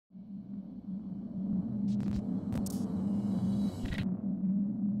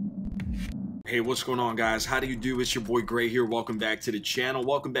Hey, what's going on, guys? How do you do? It's your boy Gray here. Welcome back to the channel.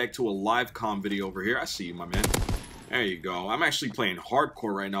 Welcome back to a live comm video over here. I see you, my man. There you go. I'm actually playing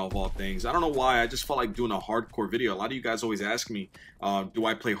hardcore right now, of all things. I don't know why. I just felt like doing a hardcore video. A lot of you guys always ask me, do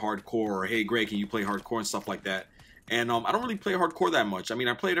I play hardcore? Or, hey, Gray, can you play hardcore and stuff like that? And I don't really play hardcore that much. I mean,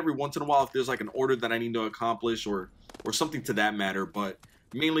 I play it every once in a while if there's like an order that I need to accomplish or something to that matter. But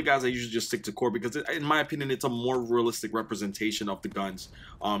mainly, guys, I usually just stick to core because, in my opinion, it's a more realistic representation of the guns.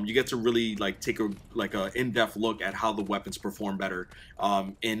 You get to really like take a in-depth look at how the weapons perform better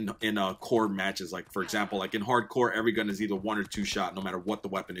in core matches. Like, for example, like in hardcore, every gun is either 1 or 2 shot, no matter what the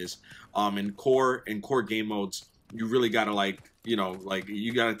weapon is. In core game modes, you really gotta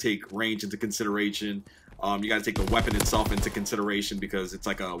you gotta take range into consideration. You gotta take the weapon itself into consideration because it's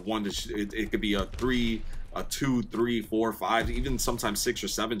like a it could be a 3, a 2, 3, 4, 5, even sometimes 6 or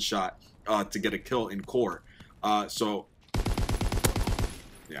 7 shot to get a kill in core. So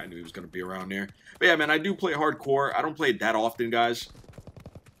yeah, I knew he was gonna be around there. But yeah, man, I do play hardcore. I don't play it that often, guys.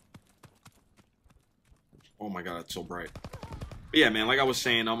 Oh my god, it's so bright. But yeah, man, like I was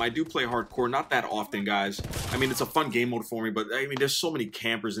saying, I do play hardcore, not that often, guys. I mean, it's a fun game mode for me, but I mean, there's so many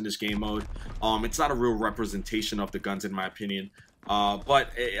campers in this game mode. It's not a real representation of the guns, in my opinion.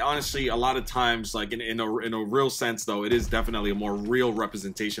 Honestly, a lot of times, like in a real sense, though, it is definitely a more real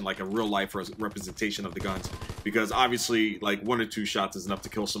representation, like a real life representation of the guns. Because obviously, like 1 or 2 shots is enough to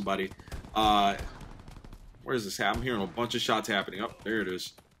kill somebody. Where is this? I'm hearing a bunch of shots happening. Oh, there it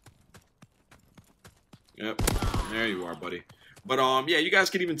is. Yep, there you are, buddy. But yeah, you guys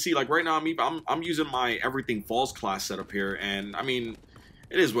can even see, like right now, I'm using my Everything Falls class setup here, and I mean,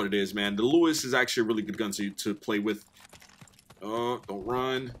 it is what it is, man. The Lewis is actually a really good gun to play with. Oh, don't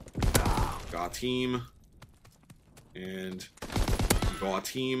run. Got team. And got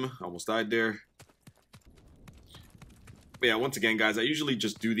team. Almost died there. But yeah, once again, guys, I usually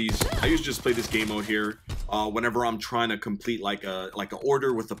just do these. I usually just play this game mode here whenever I'm trying to complete like a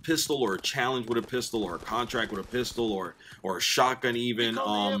order with a pistol, or a challenge with a pistol, or a contract with a pistol, or a shotgun even.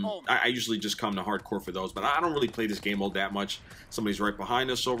 I usually just come to hardcore for those, but I don't really play this game mode that much. Somebody's right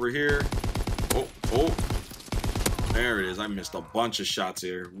behind us over here. Oh. There it is. I missed a bunch of shots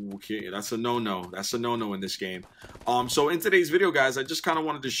here. Okay, that's a no-no. That's a no-no in this game. So in today's video, guys, I just kind of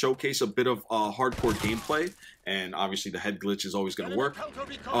wanted to showcase a bit of hardcore gameplay, and obviously the head glitch is always going to work. Hang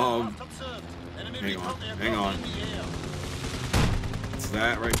on. It's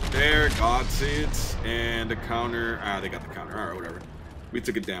that right there. Got it. And the counter. They got the counter. All right, whatever. We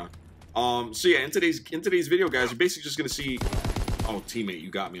took it down. So yeah, in today's video, guys, you're basically just going to see. Oh, teammate, you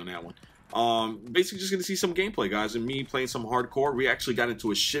got me on that one. Basically just gonna see some gameplay, guys, and me playing some hardcore. We actually got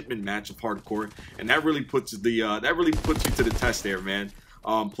into a shipment match of hardcore, and that really puts you to the test there, man.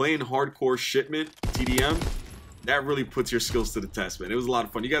 Playing hardcore shipment TDM, that really puts your skills to the test, man. It was a lot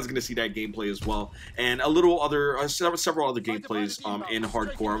of fun. You guys are gonna see that gameplay as well, and a little other several other gameplays in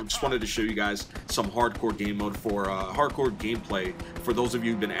hardcore. I just wanted to show you guys some hardcore game mode for hardcore gameplay for those of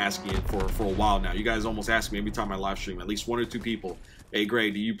you who've been asking it for a while now. You guys almost ask me every time I live stream, at least 1 or 2 people. Hey,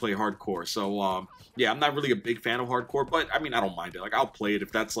 Gray, do you play hardcore? So, yeah, I'm not really a big fan of hardcore, but, I mean, I don't mind it. Like, I'll play it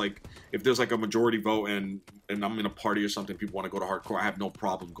if there's, like, a majority vote and I'm in a party or something, people want to go to hardcore, I have no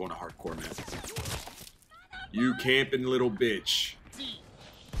problem going to hardcore, man. You camping little bitch.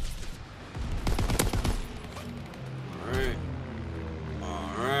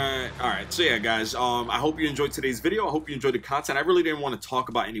 Alright, so yeah, guys, I hope you enjoyed today's video. I hope you enjoyed the content. I really didn't want to talk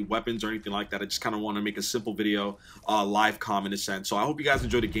about any weapons or anything like that. I just kind of want to make a simple video, live comm in a sense. So I hope you guys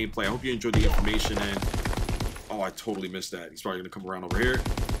enjoyed the gameplay. I hope you enjoyed the information, and oh, I totally missed that. He's probably going to come around over here.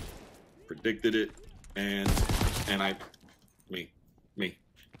 Predicted it, and me.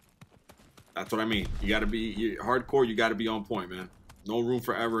 That's what I mean. You got to be hardcore, you got to be on point, man. No room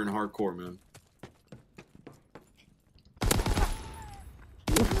for error in hardcore, man.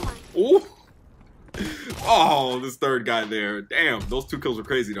 Ooh. Oh, this third guy there. Damn, those 2 kills were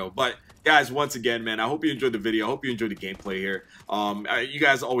crazy though. But guys, once again, man, I hope you enjoyed the video. I hope you enjoyed the gameplay here. You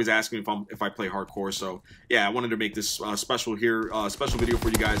guys always ask me if I play hardcore, so yeah, I wanted to make this special video for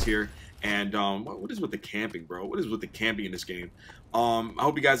you guys here. And what is with the camping, bro? What is with the camping in this game? I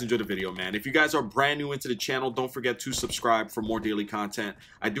hope you guys enjoyed the video, man. If you guys are brand new into the channel, don't forget to subscribe for more daily content.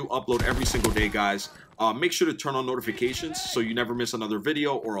 I do upload every single day, guys. Make sure to turn on notifications so you never miss another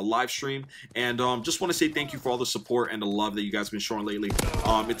video or a live stream. And just want to say thank you for all the support and the love that you guys have been showing lately.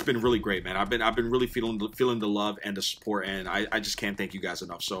 It's been really great, man. I've been really feeling the love and the support, and I just can't thank you guys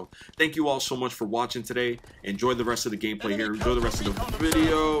enough. So thank you all so much for watching today. Enjoy the rest of the gameplay here. Enjoy the rest of the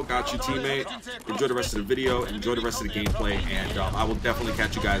video. Got you, teammate. Enjoy the rest of the video. Enjoy the rest of the gameplay, and I will definitely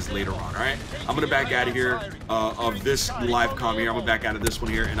catch you guys later on. All right, I'm gonna back out of here of this live com here. I'm gonna back out of this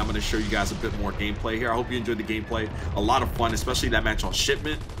one here, and I'm gonna show you guys a bit more gameplay here. I hope you enjoyed the gameplay. A lot of fun, especially that match on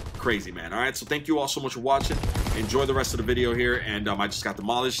shipment. Crazy, man. All right, so thank you all so much for watching. Enjoy the rest of the video here, and I just got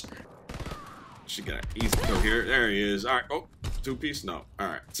demolished. Should get an easy kill here. There he is. All right. Oh, two-piece? No. All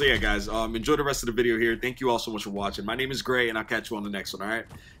right. So yeah, guys, enjoy the rest of the video here. Thank you all so much for watching. My name is Gray, and I'll catch you on the next one. All right,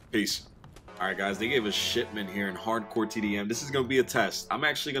 peace. All right, guys, they gave us shipment here in hardcore TDM. This is gonna be a test. I'm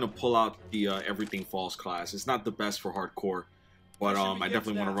actually gonna pull out the Everything Falls class. It's not the best for hardcore, but I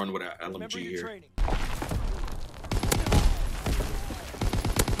definitely want to run with an LMG here.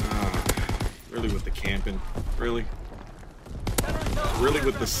 Really with the camping, really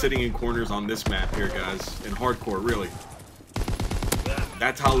with the sitting in corners on this map here, guys, in hardcore. Really,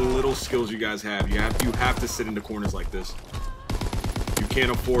 that's how little skills you guys have. You have to sit in the corners like this. You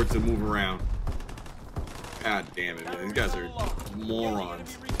can't afford to move around. God damn it, man. These guys are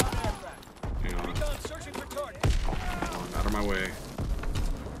morons. Hang on. Out of my way.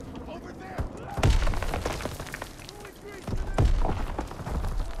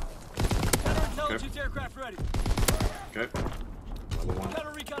 Okay. Level 1.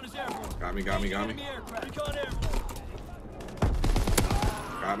 Got me.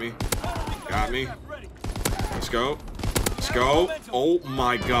 Got me. Let's go. Oh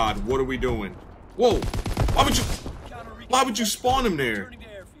my god, what are we doing? Whoa! Why would you spawn him there?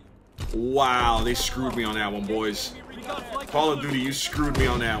 Wow, they screwed me on that one, boys. Call of Duty, you screwed me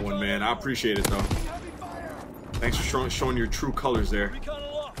on that one, man. I appreciate it, though. Thanks for showing your true colors there.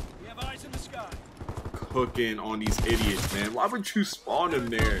 Cooking on these idiots, man. Why would you spawn him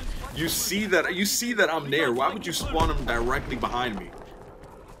there? You see that I'm there. Why would you spawn him directly behind me?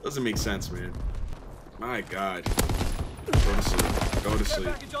 Doesn't make sense, man. My god. Go to sleep. Go to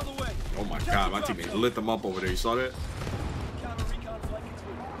sleep. Oh my god, my teammate lit them up over there. You saw that?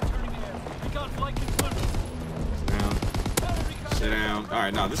 Sit down.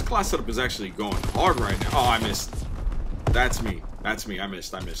 Alright, now this class setup is actually going hard right now. Oh, I missed. That's me. I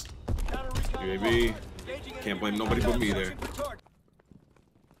missed. UAV. Can't blame nobody but me there.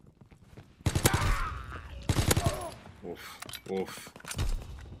 Oof.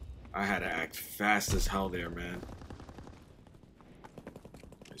 I had to act fast as hell there, man.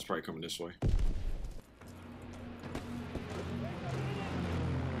 He's probably coming this way.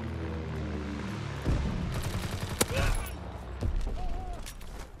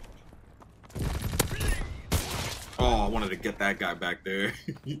 Oh, I wanted to get that guy back there.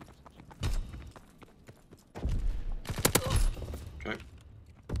 Okay.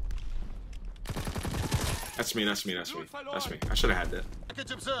 That's me. I should have had that.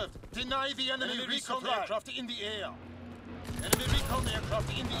 Package observed. Deny the enemy recon aircraft in the air. Enemy recon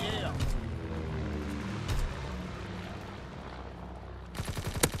aircraft in the air.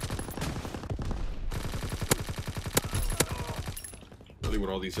 Really, with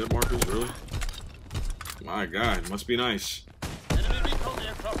all these hit markers, really? My god, must be nice. Enemy recon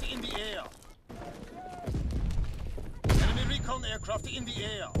aircraft in the air. Enemy recon aircraft in the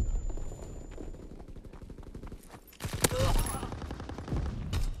air.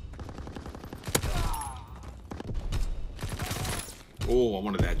 Oh, I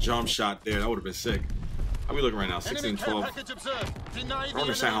wanted that jump shot there. That would have been sick. How we looking right now? 16-12. I don't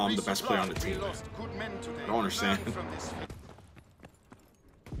understand how I'm the best player on the team. I don't understand.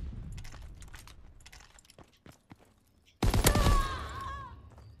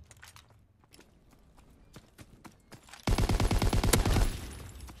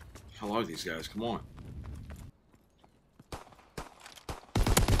 How are these guys? Come on.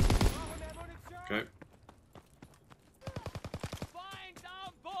 Okay.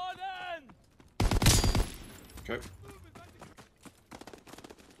 Okay.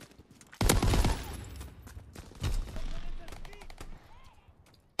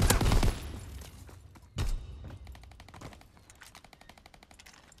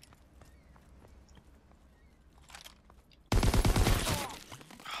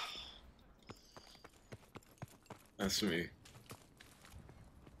 That's me.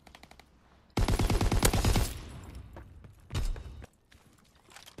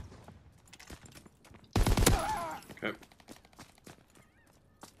 Okay.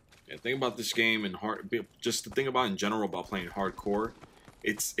 Yeah, the thing about this game and just the thing about in general about playing hardcore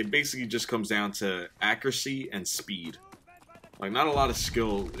it basically just comes down to accuracy and speed. Like, not a lot of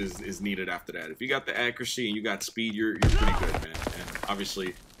skill is needed after that. If you got the accuracy and you got speed, you're pretty good, man. And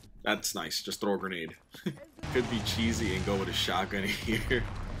obviously, that's nice. Just throw a grenade. Could be cheesy and go with a shotgun here.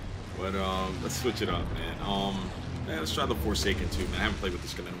 But let's switch it up, man. Let's try the Forsaken too, man. I haven't played with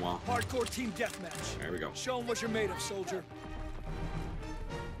this gun in a while. Hardcore team deathmatch. There we go. Show them what you're made of, soldier.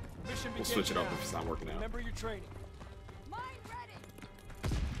 We'll switch it up if it's not working out. Remember your training.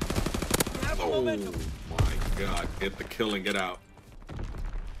 Oh my god. Get the kill and get out.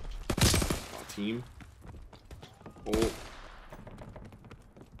 Team. Oh.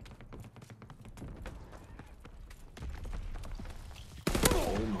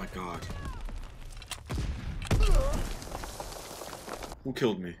 Oh my god. Who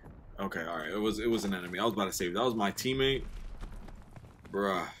killed me? Okay, alright. It was an enemy. I was about to say, that was my teammate.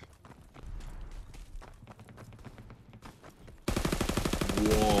 Bruh.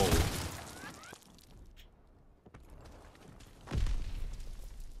 Whoa.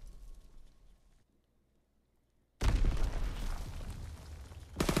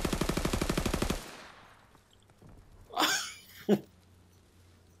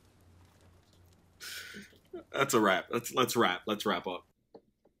 That's a wrap. Let's wrap up.